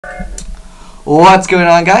What's going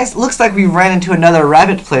on, guys? Looks like we ran into another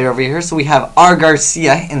rabbit player over here. So we have R.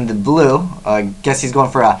 Garcia in the blue. Guess he's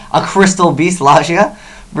going for a Crystal Beast Lagia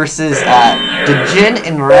versus Dejin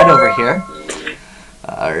in red over here.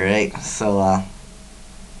 Alright, so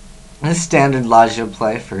this standard Lagia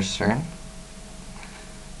play first turn.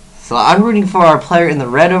 So I'm rooting for our player in the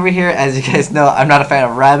red over here. As you guys know, I'm not a fan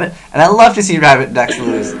of rabbit, and I love to see rabbit decks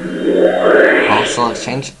lose. Also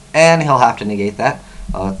exchange, and he'll have to negate that.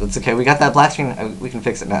 That's okay. We got that black screen. We can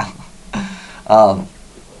fix it now.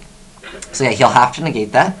 So yeah, he'll have to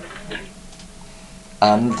negate that.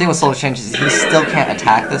 The thing with soul exchange is he still can't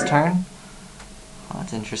attack this turn. Oh,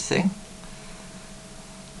 that's interesting.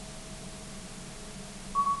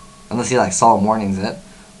 Unless he like solemn warnings it.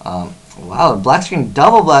 Wow, black screen,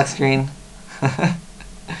 double black screen.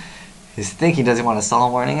 He's thinking, does he want a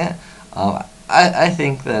solemn warning it? I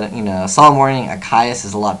think that, you know, solemn warning a Caius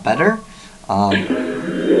is a lot better. Okay.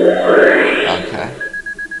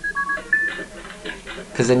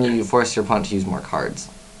 Because then you force your opponent to use more cards.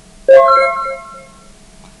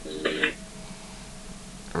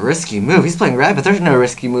 A risky move. He's playing red, but there's no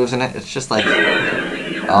risky moves in it. It's just like,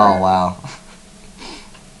 oh wow.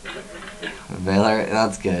 Valor,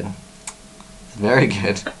 that's good. It's very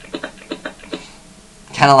good.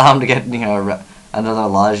 Can't allow him to get, you know, another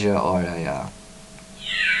Lagia or a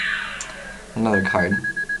another card.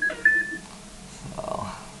 So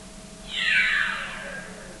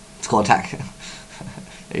it's cool attack.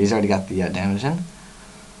 He's already got the damage in.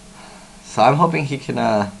 So I'm hoping he can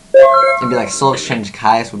maybe like Soul Exchange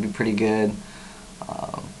Caius would be pretty good.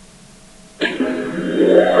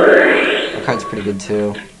 That card's pretty good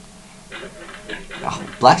too. Oh,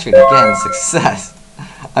 black screen again, success.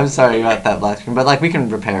 I'm sorry about that black screen, but like we can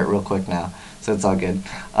repair it real quick now, so it's all good.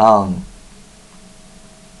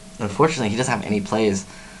 Unfortunately, he doesn't have any plays.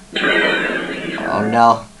 Oh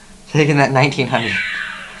no, taking that 1900.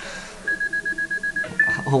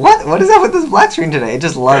 What is up with this black screen today? It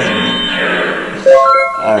just loves me.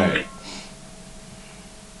 Alright.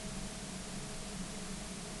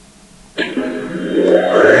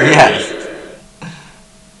 Yes.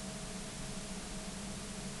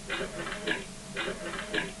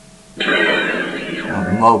 Oh,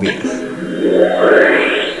 Mobius.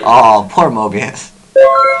 Oh, poor Mobius.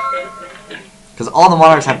 Because all the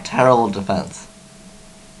Monarchs have terrible defense.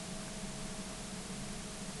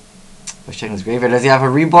 Wish checking his graveyard. Does he have a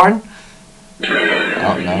reborn?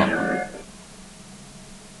 Oh no.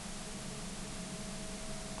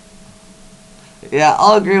 Yeah,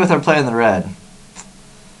 I'll agree with our play in the red.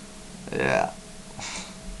 Yeah.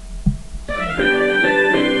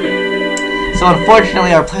 So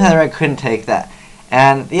unfortunately, our play in the red couldn't take that.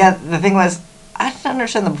 And yeah, the thing was, I didn't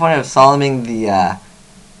understand the point of solemning the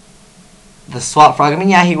swap frog. I mean,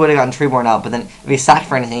 yeah, he would have gotten Treeborn out, but then if he sacked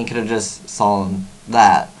for anything, he could have just solemned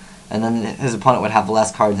that. And then his opponent would have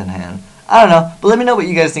less cards in hand. I don't know, but let me know what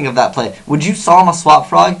you guys think of that play. Would you solemn a swap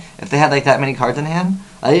frog if they had like that many cards in hand?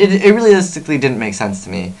 It realistically didn't make sense to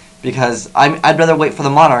me, because I'd rather wait for the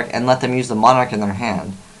Monarch and let them use the Monarch in their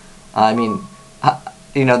hand. I mean,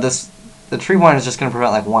 you know, the Treeborn is just going to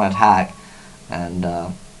prevent like one attack, and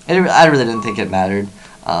I really didn't think it mattered,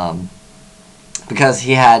 because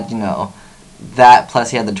he had, you know, that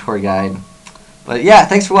plus he had the tour guide. But yeah,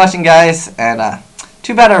 thanks for watching, guys, and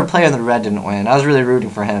too bad our player in the red didn't win. I was really rooting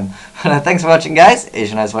for him. Thanks for watching, guys.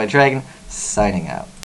 Asian Eyes White Dragon, signing out.